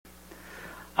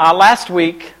Last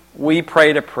week, we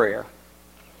prayed a prayer.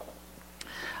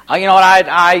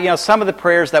 Some of the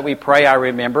prayers that we pray I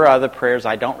remember, other prayers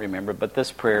I don't remember, but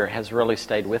this prayer has really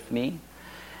stayed with me.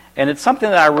 And it's something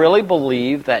that I really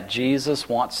believe that Jesus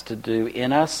wants to do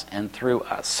in us and through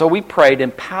us. So we prayed,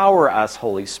 empower us,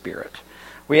 Holy Spirit.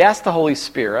 We asked the Holy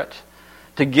Spirit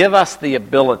to give us the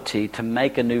ability to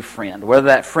make a new friend, whether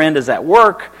that friend is at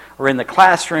work or in the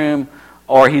classroom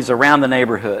or he's around the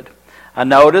neighborhood. I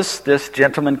noticed this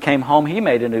gentleman came home, he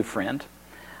made a new friend.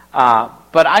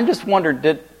 But I just wondered,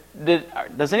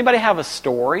 does anybody have a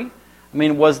story? I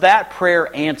mean, was that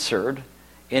prayer answered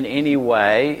in any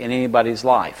way in anybody's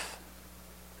life?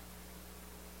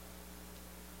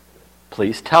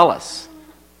 Please tell us.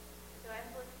 Do I have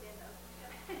to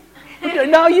stand up?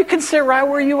 No, you can sit right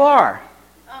where you are.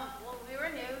 Well, we were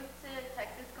new to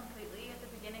Texas completely at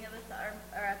the beginning of the summer,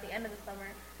 or at the end of the summer,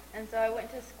 and so I went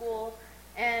to school,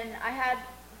 and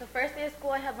the first day of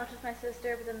school I had lunch with my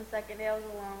sister, but then the second day I was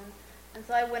alone, and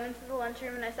so I went into the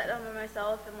lunchroom and I sat down by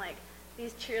myself, and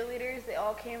these cheerleaders, they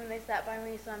all came and they sat by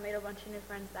me, so I made a bunch of new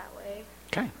friends that way.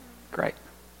 Okay, great.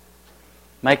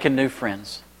 Making new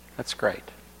friends. That's great.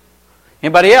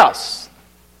 Anybody else?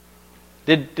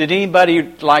 Did anybody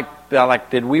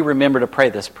did we remember to pray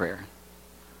this prayer?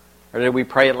 Or did we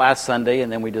pray it last Sunday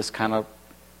and then we just kind of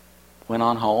went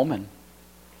on home? And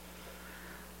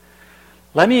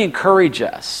let me encourage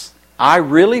us. I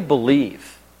really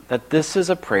believe that this is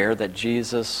a prayer that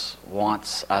Jesus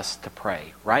wants us to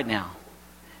pray right now.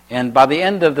 And by the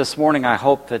end of this morning, I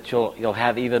hope that you'll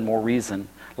have even more reason.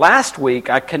 Last week,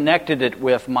 I connected it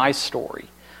with my story.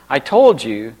 I told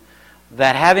you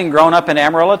that having grown up in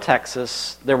Amarillo,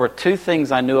 Texas, there were two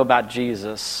things I knew about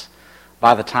Jesus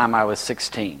by the time I was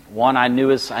 16. One I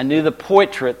knew the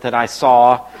portrait that I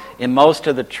saw in most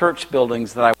of the church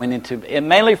buildings that I went into, and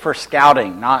mainly for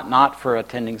scouting, not for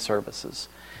attending services.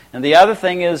 And the other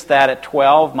thing is that at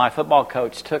 12, my football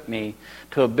coach took me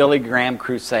to a Billy Graham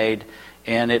crusade,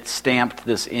 and it stamped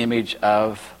this image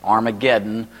of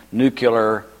Armageddon,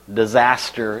 nuclear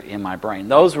disaster in my brain.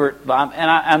 Those were,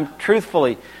 I'm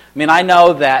truthfully, I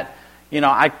know that,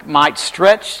 I might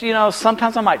stretch,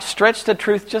 sometimes I might stretch the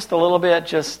truth just a little bit,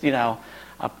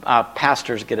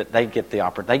 pastors get it, they get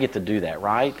to do that,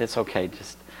 right? It's okay,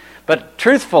 but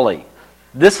truthfully,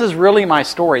 this is really my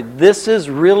story. This is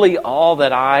really all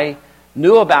that I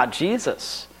knew about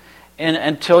Jesus. And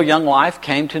until Young Life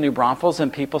came to New Braunfels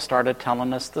and people started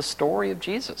telling us the story of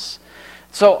Jesus.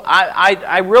 So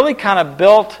I really kind of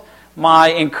built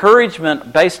my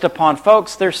encouragement based upon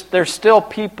folks. There's still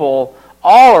people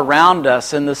all around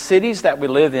us in the cities that we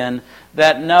live in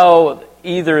that know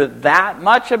either that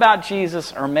much about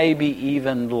Jesus or maybe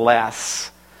even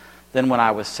less than when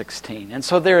I was 16. And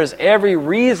so there is every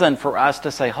reason for us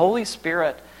to say, Holy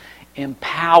Spirit,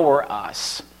 empower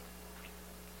us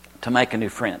to make a new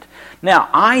friend. Now,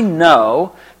 I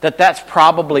know that that's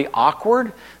probably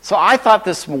awkward, so I thought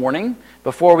this morning,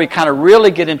 before we kind of really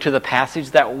get into the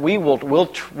passage, that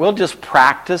we'll just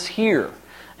practice here.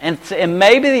 And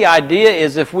maybe the idea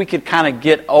is if we could kind of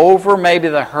get over maybe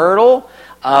the hurdle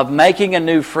of making a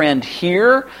new friend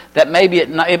here, that maybe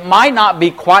it might not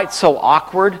be quite so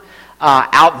awkward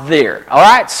out there. All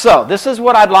right, so this is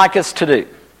what I'd like us to do.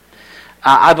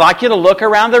 I'd like you to look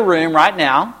around the room right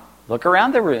now. Look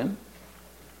around the room.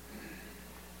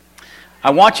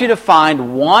 I want you to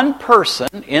find one person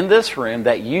in this room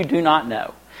that you do not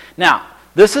know. Now,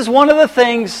 this is one of the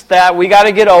things that we got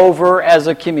to get over as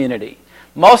a community.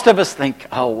 Most of us think,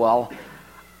 oh, well,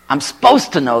 I'm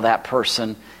supposed to know that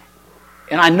person.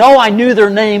 And I know I knew their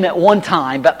name at one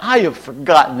time, but I have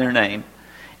forgotten their name.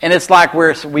 And it's like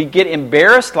we get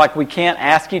embarrassed, like we can't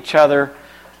ask each other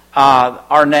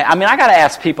our name. I got to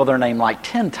ask people their name like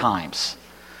 10 times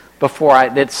before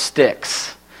it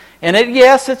sticks. And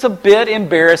yes, it's a bit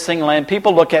embarrassing, and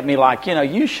people look at me like,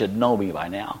 you should know me by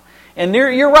now. And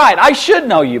you're right, I should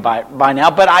know you by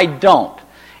now, but I don't.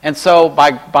 And so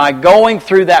by going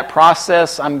through that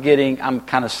process, I'm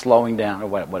kind of slowing down or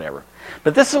whatever.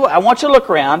 But this is what I want you to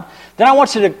look around. Then I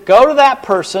want you to go to that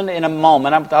person in a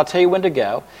moment. I'll tell you when to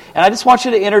go. And I just want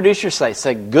you to introduce yourself.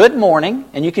 Say, good morning.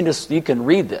 And you can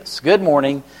read this. Good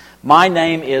morning. My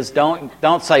name is,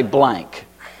 don't say blank.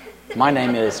 My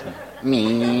name is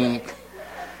me.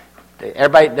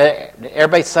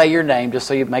 Everybody say your name just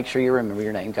so you make sure you remember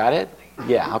your name. Got it?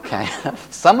 Yeah, okay.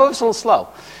 Some of us a little slow.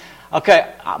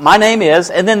 Okay, my name is,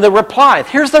 and then the reply.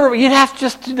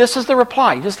 This is the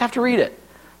reply. You just have to read it.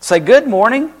 Say, good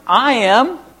morning, I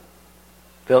am.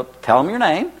 Tell them your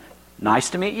name. Nice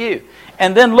to meet you.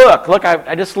 And then look,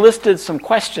 I just listed some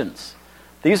questions.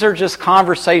 These are just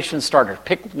conversation starters.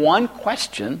 Pick one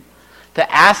question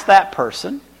to ask that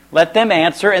person. let them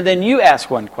answer, and then you ask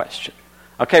one question.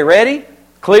 Okay, ready?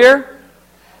 Clear?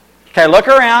 Okay, look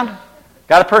around.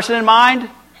 Got a person in mind?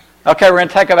 Okay, we're going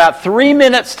to take about 3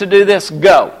 minutes to do this.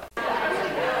 Go.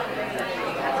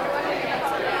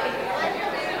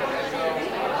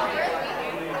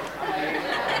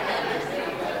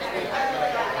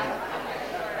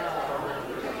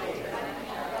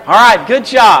 All right, good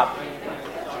job.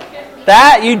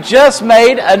 That you just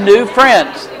made a new friend.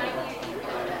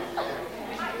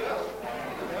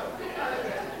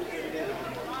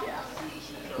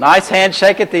 Nice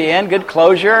handshake at the end, good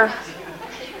closure.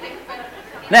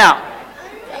 Now,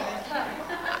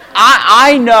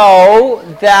 I know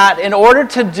that in order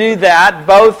to do that,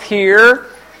 both here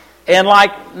and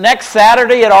like next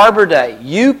Saturday at Arbor Day,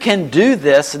 you can do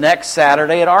this next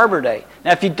Saturday at Arbor Day.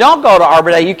 Now, if you don't go to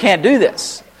Arbor Day, you can't do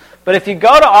this. But if you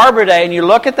go to Arbor Day and you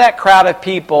look at that crowd of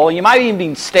people, you might even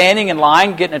be standing in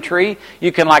line getting a tree,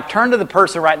 you can like turn to the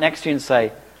person right next to you and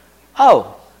say,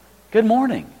 "Oh, good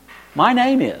morning. My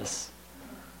name is."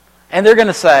 And they're going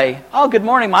to say, "Oh, good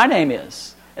morning. My name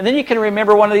is." And then you can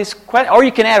remember one of these questions, or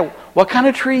you can add, "What kind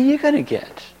of tree are you going to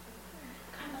get?"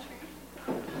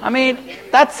 I mean,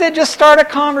 that's it. Just start a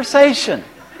conversation.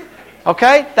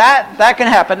 Okay? That can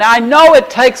happen. Now, I know it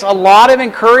takes a lot of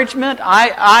encouragement.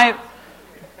 I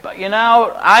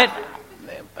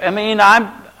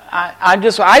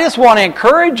just want to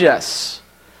encourage us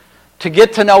to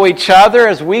get to know each other.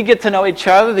 As we get to know each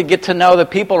other, to get to know the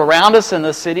people around us in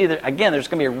the city. Again, there's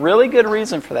going to be a really good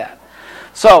reason for that.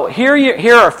 So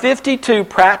here are 52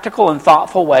 practical and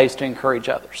thoughtful ways to encourage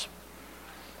others.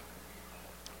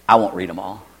 I won't read them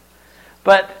all.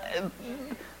 But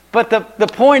the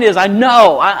point is, I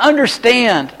know, I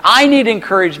understand, I need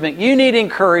encouragement, you need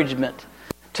encouragement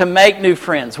to make new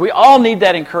friends. We all need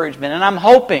that encouragement, and I'm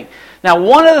hoping. Now,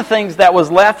 one of the things that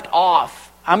was left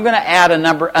off, I'm going to add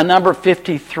a number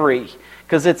 53,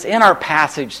 because it's in our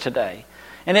passage today.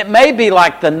 And it may be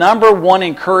like the number one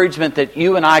encouragement that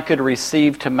you and I could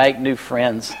receive to make new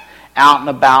friends out and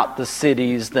about the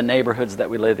cities, the neighborhoods that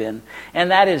we live in. And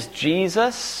that is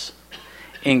Jesus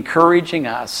encouraging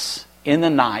us in the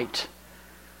night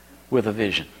with a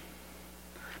vision.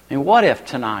 I mean, what if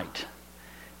tonight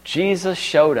Jesus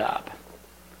showed up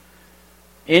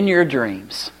in your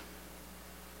dreams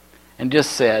and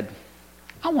just said,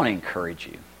 "I want to encourage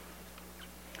you.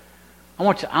 I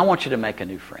want you to make a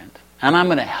new friend. And I'm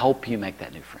going to help you make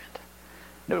that new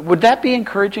friend." Would that be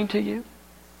encouraging to you?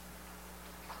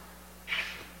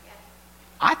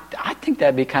 I think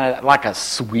that'd be kind of like a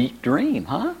sweet dream,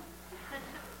 huh?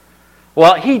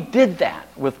 Well, he did that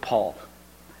with Paul.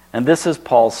 And this is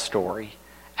Paul's story.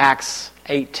 Acts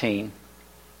 18,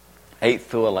 8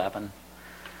 through 11.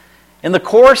 In the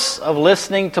course of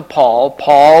listening to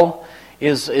Paul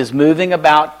is moving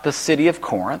about the city of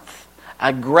Corinth.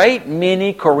 A great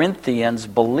many Corinthians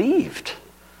believed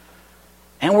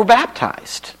and were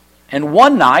baptized. And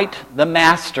one night, the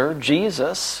Master,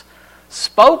 Jesus,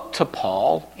 spoke to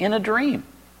Paul in a dream.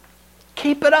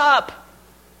 Keep it up.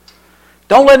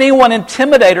 Don't let anyone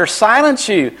intimidate or silence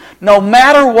you. No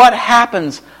matter what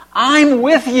happens, I'm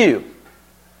with you.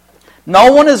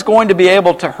 No one is going to be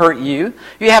able to hurt you.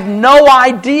 You have no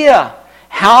idea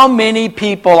how many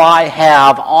people I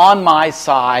have on my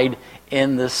side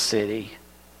in this city.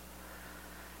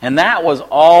 And that was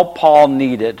all Paul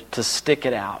needed to stick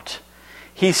it out.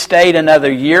 He stayed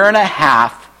another 1.5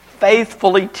 years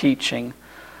faithfully teaching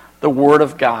the Word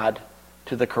of God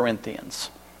to the Corinthians.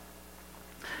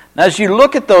 Now, as you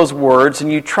look at those words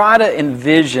and you try to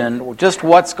envision just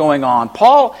what's going on,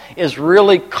 Paul is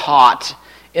really caught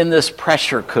in this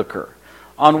pressure cooker.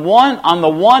 On the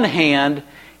one hand,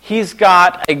 he's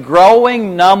got a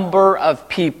growing number of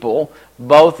people,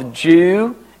 both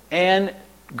Jew and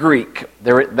Greek.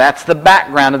 That's the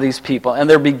background of these people. And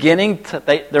they're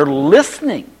they're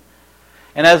listening.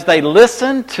 And as they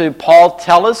listen to Paul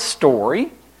tell his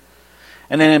story,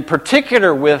 and then in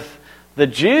particular with the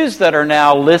Jews that are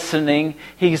now listening,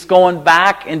 he's going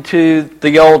back into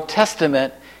the Old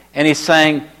Testament and he's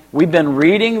saying, we've been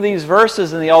reading these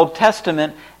verses in the Old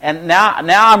Testament, and now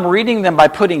I'm reading them by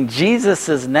putting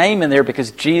Jesus' name in there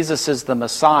because Jesus is the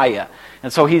Messiah.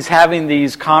 And so he's having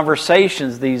these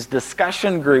conversations, these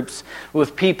discussion groups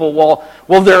with people.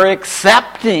 Well, they're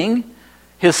accepting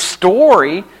his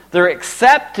story. They're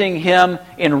accepting him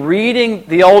in reading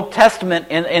the Old Testament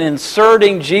and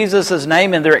inserting Jesus'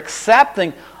 name, and they're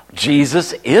accepting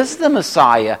Jesus is the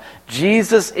Messiah.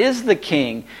 Jesus is the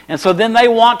King. And so then they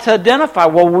want to identify,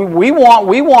 well, we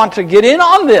want to get in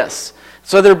on this.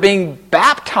 So they're being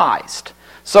baptized.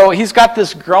 So he's got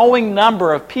this growing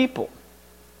number of people.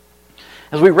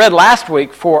 As we read last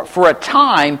week, for a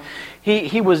time,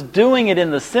 He was doing it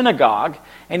in the synagogue,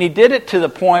 and he did it to the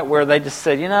point where they just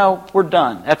said, we're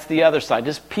done. That's the other side.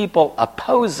 Just people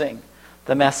opposing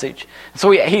the message.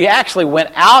 So he actually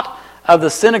went out of the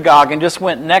synagogue and just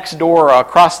went next door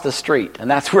across the street. And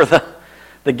that's where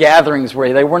the gatherings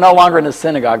were. They were no longer in the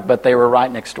synagogue, but they were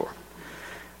right next door.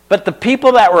 But the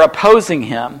people that were opposing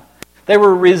him, they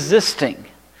were resisting.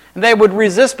 And they would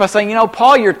resist by saying,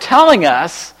 Paul, you're telling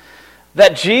us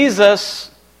that Jesus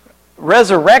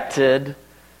resurrected,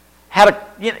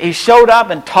 he showed up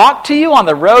and talked to you on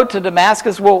the road to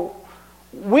Damascus. Well,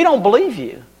 we don't believe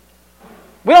you.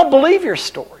 We don't believe your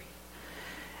story.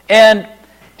 And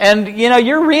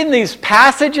you're reading these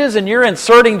passages and you're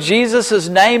inserting Jesus'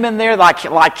 name in there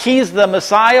like he's the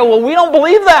Messiah. Well, we don't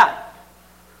believe that.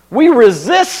 We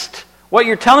resist what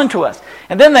you're telling to us.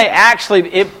 And then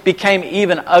it became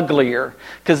even uglier,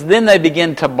 because then they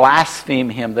begin to blaspheme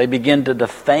him. They begin to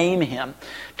defame him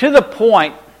to the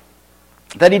point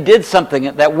that he did something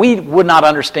that we would not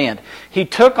understand. He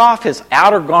took off his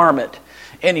outer garment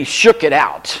and he shook it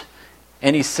out.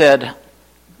 And he said,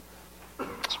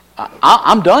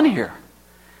 I'm done here.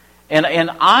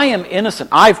 And I am innocent.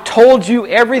 I've told you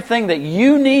everything that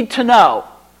you need to know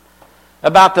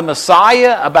about the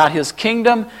Messiah, about his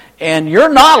kingdom, and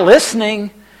you're not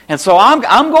listening. And so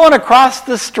I'm going across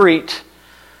the street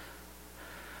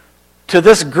to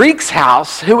this Greek's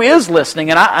house who is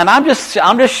listening, and I'm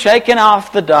just shaking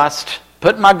off the dust,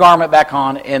 putting my garment back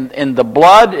on, and the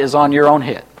blood is on your own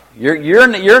head.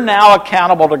 You're now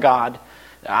accountable to God.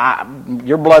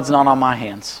 Your blood's not on my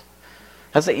hands.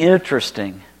 That's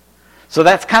interesting. So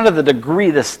that's kind of the degree,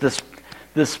 this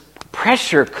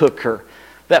pressure cooker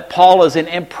that Paul is in.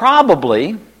 And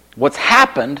probably what's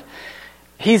happened,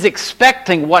 he's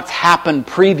expecting what's happened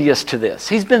previous to this.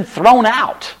 He's been thrown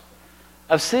out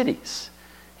of cities.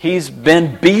 He's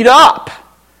been beat up.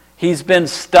 He's been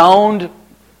stoned,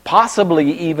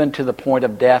 possibly even to the point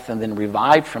of death, and then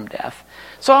revived from death.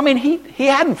 So, he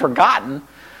hadn't forgotten.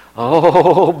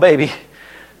 Oh, baby,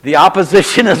 the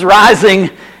opposition is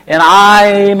rising, and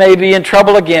I may be in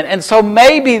trouble again. And so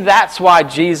maybe that's why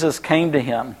Jesus came to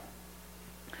him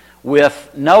with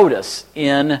notice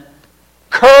in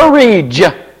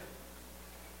encouragement.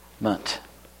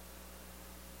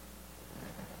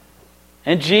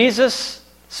 And Jesus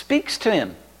speaks to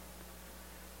him.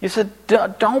 He said,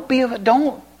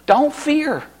 don't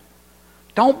fear.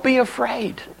 Don't be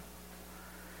afraid.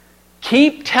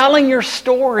 Keep telling your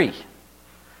story.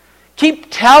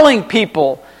 Keep telling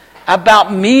people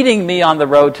about meeting me on the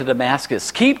road to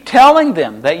Damascus. Keep telling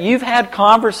them that you've had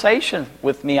conversation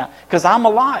with me because I'm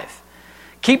alive.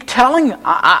 Keep telling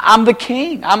I'm the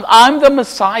king. I'm the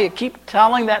Messiah. Keep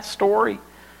telling that story.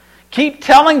 Keep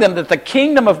telling them that the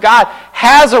kingdom of God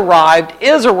has arrived,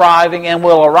 is arriving, and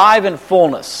will arrive in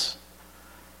fullness.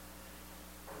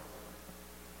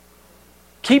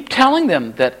 Keep telling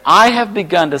them that I have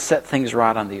begun to set things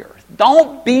right on the earth.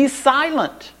 Don't be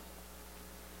silent.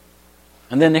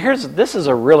 And then this is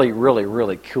a really, really,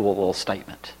 really cool little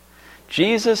statement.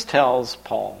 Jesus tells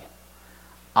Paul,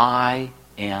 I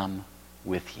am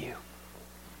with you.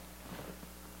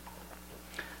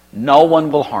 No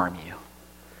one will harm you.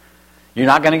 You're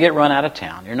not going to get run out of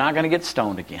town. You're not going to get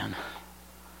stoned again.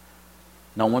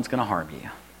 No one's going to harm you.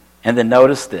 And then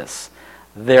notice this.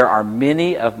 There are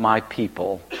many of my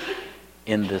people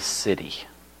in this city.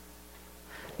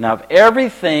 Now, of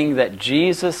everything that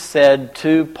Jesus said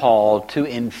to Paul to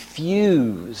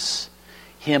infuse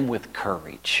him with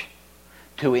courage,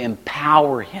 to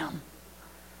empower him,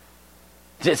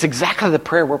 it's exactly the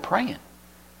prayer we're praying.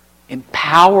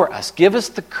 Empower us. Give us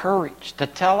the courage to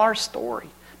tell our story,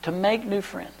 to make new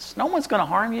friends. No one's going to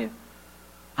harm you.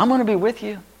 I'm going to be with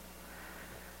you.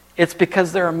 It's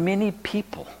because there are many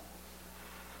people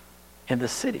in the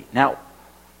city. Now,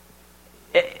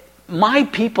 my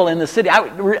people in the city.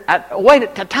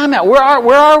 Wait, time out. Where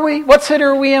are we? What city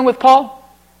are we in with Paul?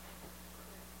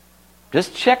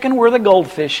 Just checking where the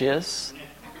goldfish is.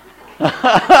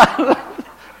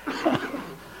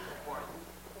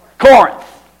 Corinth.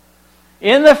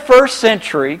 In the first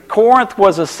century, Corinth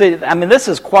was a city. This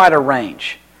is quite a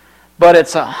range. But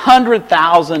it's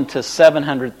 100,000 to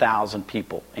 700,000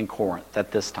 people in Corinth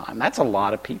at this time. That's a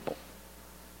lot of people.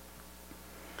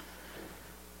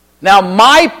 Now,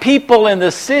 my people in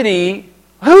the city,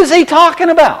 who's he talking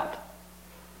about?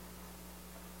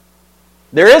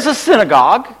 There is a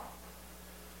synagogue.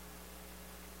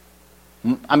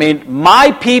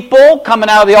 My people coming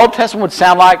out of the Old Testament would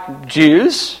sound like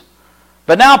Jews.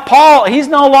 But now Paul, he's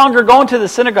no longer going to the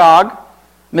synagogue.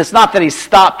 It's not that he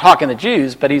stopped talking to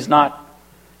Jews, but he's not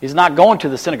going to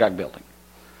the synagogue building.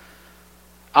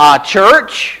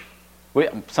 Church,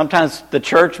 Sometimes the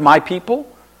church, my people,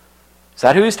 is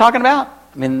that who he's talking about?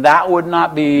 I mean, that would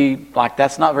not be, like,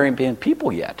 that's not very many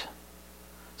people yet.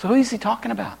 So who is he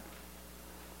talking about?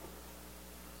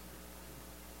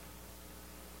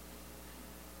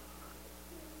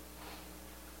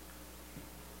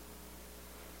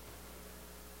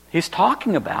 He's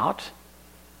talking about,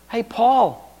 hey,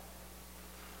 Paul,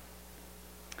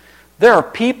 there are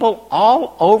people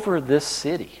all over this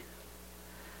city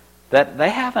that they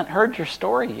haven't heard your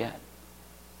story yet.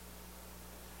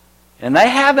 And they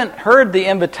haven't heard the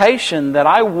invitation that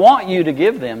I want you to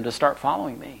give them to start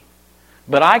following me.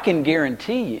 But I can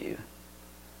guarantee you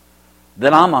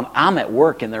that I'm at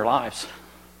work in their lives.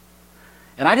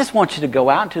 And I just want you to go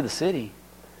out into the city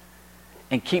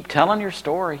and keep telling your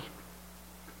story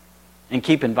and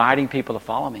keep inviting people to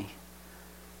follow me.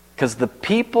 Because the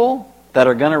people that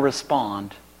are going to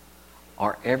respond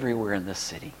are everywhere in this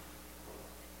city.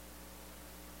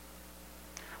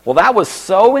 Well, that was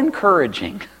so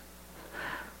encouraging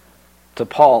to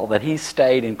Paul that he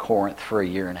stayed in Corinth for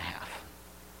 1.5 years.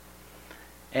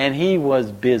 And he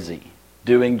was busy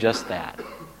doing just that.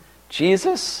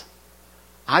 Jesus,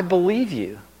 I believe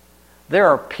you. There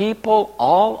are people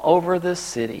all over this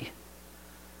city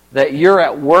that you're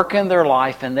at work in their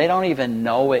life and they don't even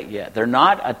know it yet. They're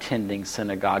not attending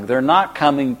synagogue. They're not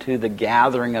coming to the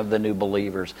gathering of the new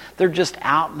believers. They're just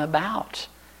out and about.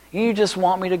 You just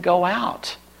want me to go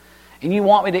out. And you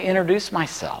want me to introduce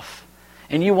myself.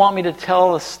 And you want me to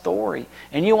tell a story.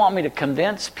 And you want me to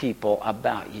convince people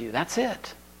about you. That's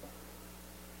it.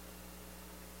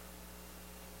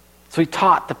 So he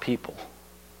taught the people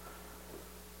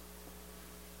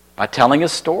by telling a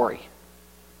story,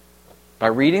 by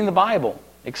reading the Bible,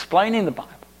 explaining the Bible,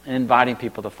 and inviting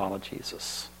people to follow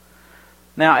Jesus.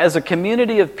 Now, as a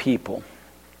community of people,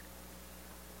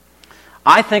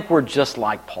 I think we're just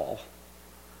like Paul.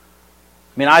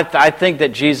 I mean, I think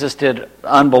that Jesus did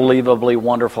unbelievably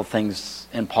wonderful things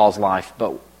in Paul's life,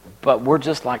 but we're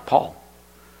just like Paul.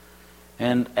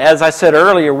 And as I said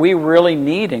earlier, we really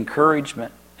need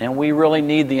encouragement, and we really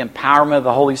need the empowerment of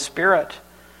the Holy Spirit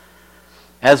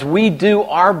as we do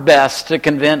our best to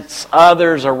convince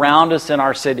others around us in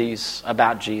our cities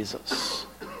about Jesus.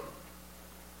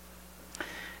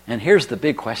 And here's the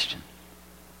big question.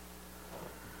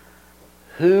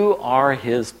 Who are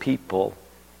His people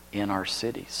in our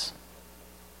cities?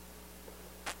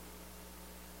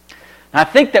 I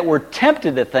think that we're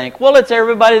tempted to think, well, it's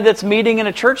everybody that's meeting in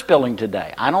a church building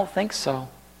today. I don't think so.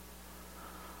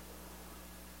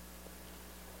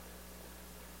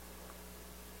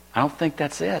 I don't think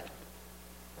that's it.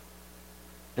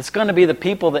 It's going to be the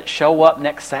people that show up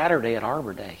next Saturday at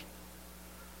Arbor Day.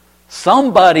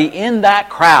 Somebody in that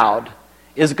crowd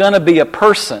is going to be a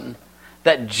person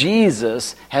that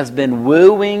Jesus has been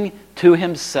wooing to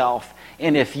Himself.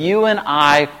 And if you and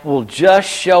I will just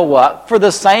show up for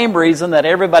the same reason that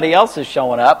everybody else is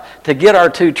showing up, to get our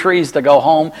 2 trees to go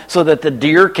home so that the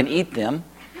deer can eat them.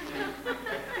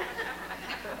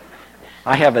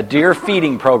 I have a deer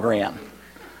feeding program.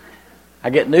 I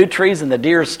get new trees and the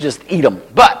deer just eat them.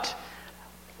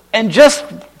 And just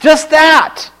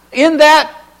that, in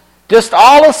that, just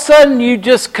all of a sudden you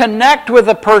just connect with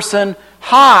a person.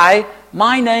 Hi,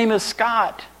 my name is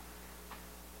Scott.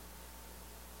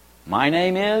 My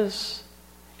name is.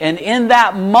 And in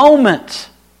that moment,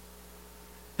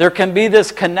 there can be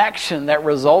this connection that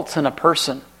results in a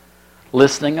person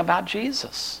listening about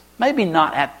Jesus. Maybe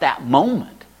not at that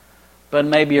moment, but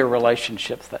maybe a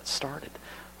relationship that started.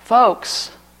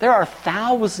 Folks, there are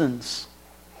thousands.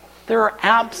 There are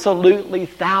absolutely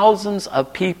thousands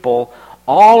of people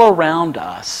all around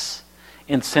us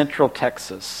in Central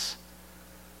Texas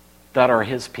that are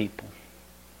His people.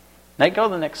 Nate, go to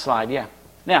the next slide. Yeah.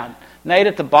 Now, Nate,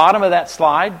 at the bottom of that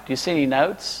slide, do you see any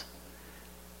notes?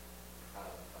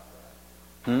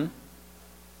 No.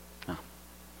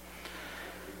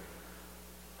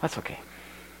 That's okay.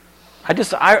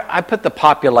 I put the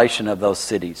population of those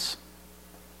cities.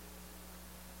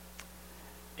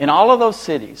 In all of those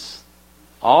cities,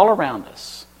 all around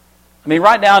us, I mean,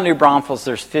 right now in New Braunfels,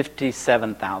 there's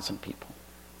 57,000 people.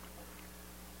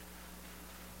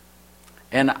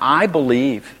 And I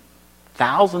believe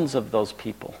thousands of those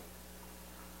people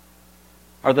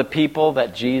are the people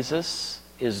that Jesus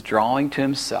is drawing to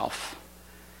Himself.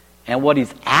 And what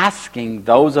He's asking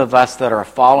those of us that are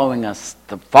following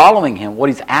Him, what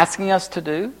He's asking us to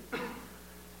do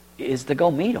is to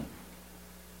go meet Him.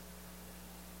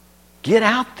 Get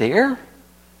out there,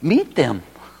 meet them,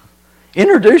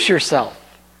 introduce yourself,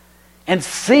 and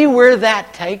see where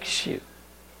that takes you.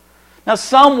 Now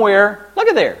somewhere, look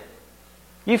at there,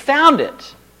 you found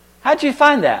it. How'd you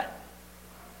find that?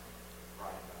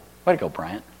 Way to go,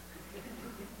 Bryant.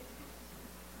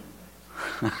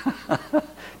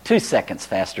 2 seconds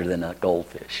faster than a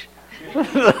goldfish.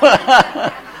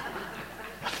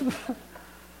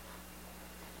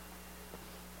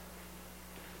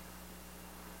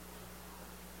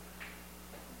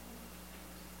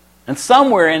 And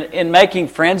somewhere in making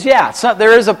friends, so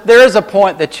there is a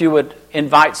point that you would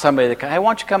invite somebody to come. Hey, why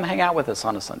don't you come hang out with us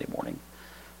on a Sunday morning?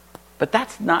 But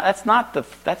that's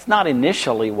not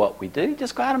initially what we do. You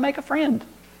just go out and make a friend.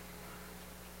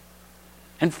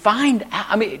 And find out.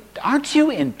 I mean, aren't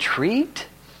you intrigued?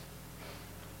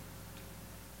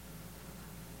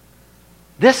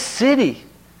 This city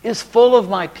is full of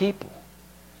my people.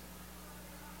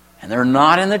 And they're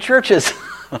not in the churches.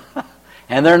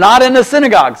 And they're not in the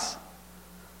synagogues.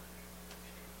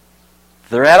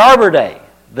 They're at Arbor Day.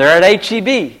 They're at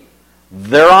HEB.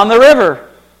 They're on the river.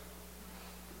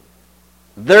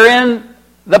 They're in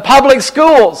the public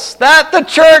schools that the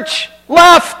church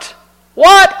left.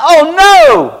 What?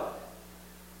 Oh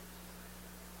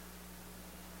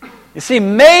no! You see,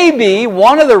 maybe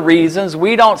one of the reasons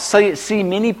we don't see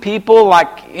many people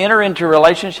enter into a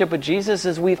relationship with Jesus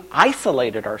is we've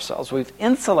isolated ourselves. We've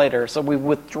insulated ourselves. We've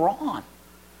withdrawn.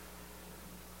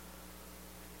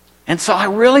 And so I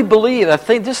really believe, I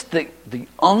think just the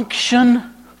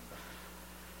unction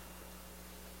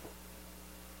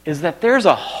is that there's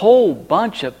a whole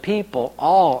bunch of people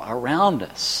all around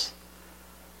us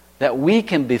that we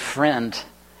can befriend,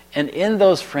 and in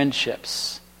those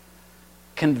friendships,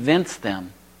 convince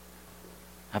them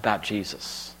about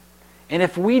Jesus. And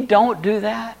if we don't do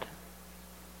that,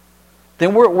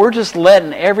 then we're just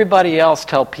letting everybody else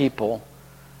tell people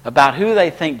about who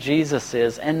they think Jesus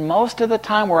is. And most of the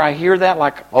time where I hear that,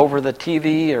 like over the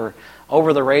TV or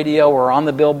over the radio or on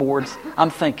the billboards, I'm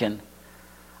thinking,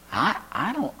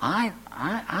 I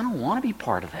don't want to be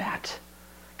part of that,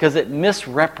 because it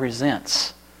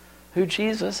misrepresents who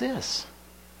Jesus is.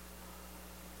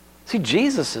 See,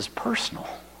 Jesus is personal.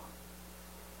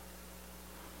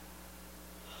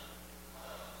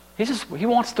 He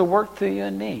wants to work through you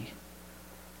and me.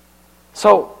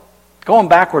 So, going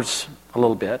backwards a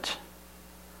little bit,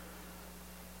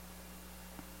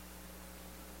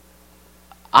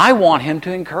 I want him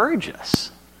to encourage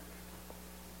us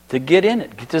to get in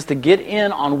it, just to get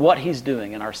in on what he's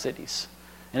doing in our cities.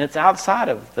 And it's outside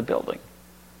of the building.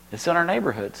 It's in our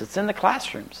neighborhoods. It's in the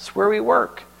classrooms. It's where we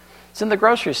work. It's in the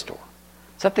grocery store.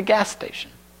 It's at the gas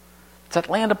station. It's at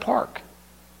Landa Park.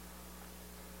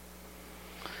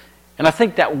 And I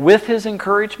think that with his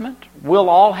encouragement, we'll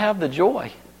all have the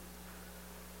joy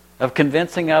of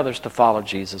convincing others to follow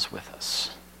Jesus with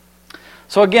us.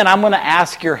 So again, I'm going to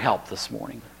ask your help this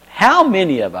morning. How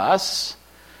many of us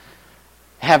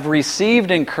have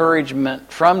received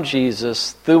encouragement from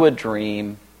Jesus through a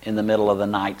dream in the middle of the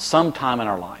night sometime in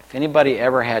our life? Anybody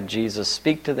ever had Jesus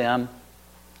speak to them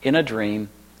in a dream,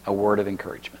 a word of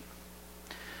encouragement?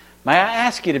 May I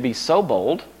ask you to be so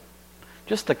bold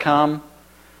just to come,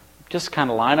 just kind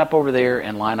of line up over there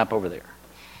and line up over there.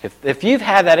 If you've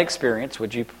had that experience,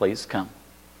 would you please come?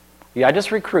 Yeah, I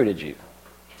just recruited you.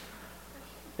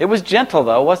 It was gentle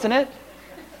though, wasn't it?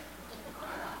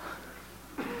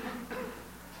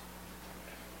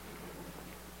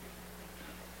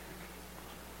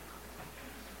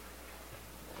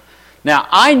 Now,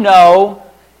 I know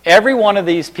every one of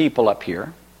these people up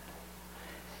here,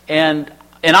 and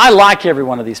I like every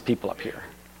one of these people up here.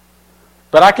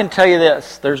 But I can tell you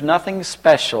this, there's nothing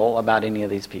special about any of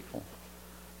these people.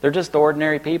 They're just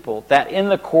ordinary people that in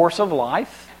the course of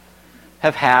life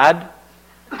have had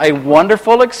a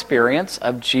wonderful experience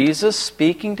of Jesus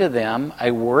speaking to them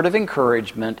a word of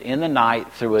encouragement in the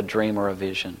night through a dream or a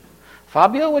vision.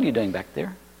 Fabio, what are you doing back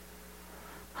there?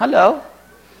 Hello?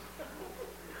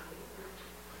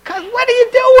 What are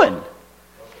you doing?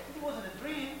 It wasn't a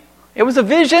dream. It was a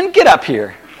vision? Get up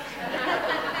here.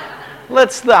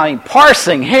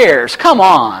 Parsing hairs, come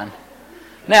on.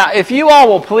 Now, if you all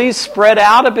will please spread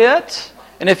out a bit,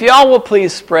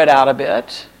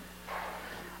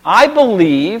 I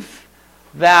believe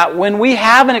that when we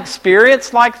have an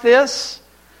experience like this,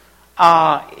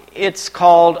 it's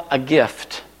called a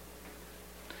gift.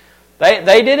 They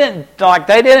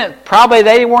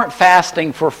weren't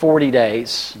fasting for 40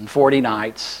 days and 40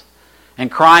 nights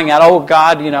and crying out, "Oh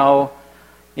God,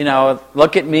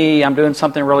 look at me, I'm doing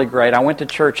something really great. I went to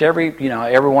church every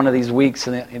one of these weeks,"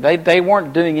 and they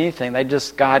weren't doing anything.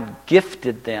 God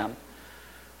gifted them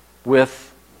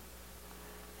with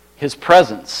his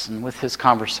presence and with his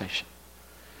conversation.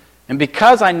 And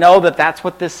because I know that that's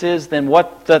what this is, then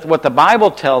what the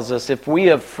Bible tells us, if we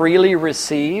have freely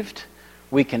received,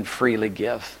 we can freely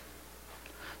give.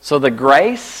 So the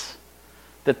grace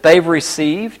that they've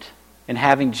received in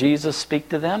having Jesus speak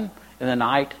to them in the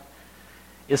night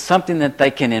is something that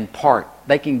they can impart.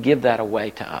 They can give that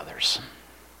away to others.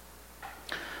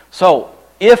 So,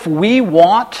 if we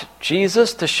want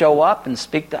Jesus to show up and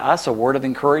speak to us a word of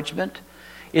encouragement,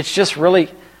 it's just really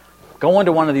going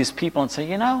to one of these people and say,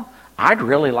 you know, I'd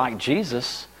really like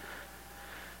Jesus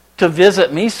to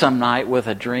visit me some night with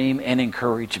a dream and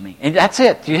encourage me. And that's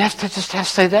it. You have to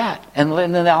say that. And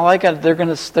then they're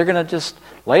going to just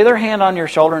lay their hand on your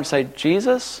shoulder and say,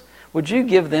 Jesus, would you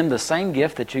give them the same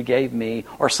gift that you gave me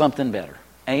or something better?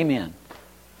 Amen.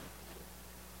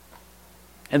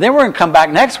 And then we're going to come back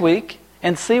next week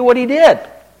and see what he did.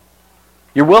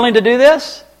 You're willing to do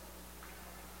this?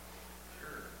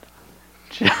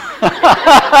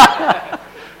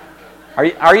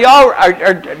 Are y'all?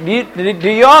 Do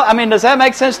y'all? I mean, does that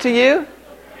make sense to you?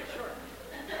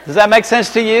 Does that make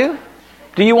sense to you?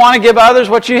 Do you want to give others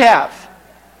what you have?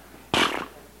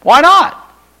 Why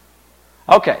not?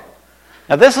 Okay.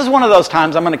 Now this is one of those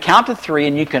times I'm going to count to 3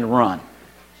 and you can run.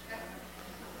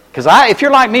 Because if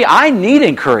you're like me, I need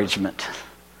encouragement.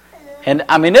 And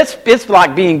I mean, it's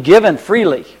like being given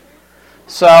freely.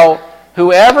 So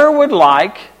whoever would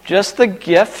like just the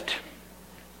gift,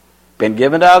 been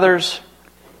given to others,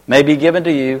 may be given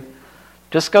to you,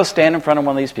 just go stand in front of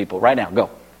one of these people right now. Go.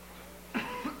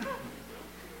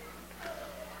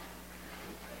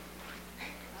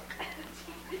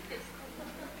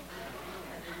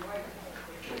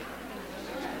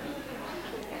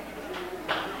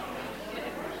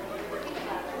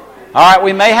 All right,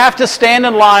 we may have to stand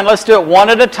in line. Let's do it one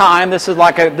at a time. This is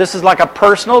like a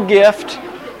personal gift.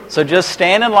 So just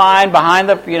stand in line behind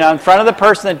in front of the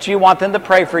person that you want them to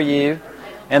pray for you.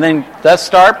 And then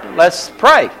let's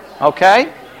pray.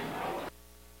 Okay?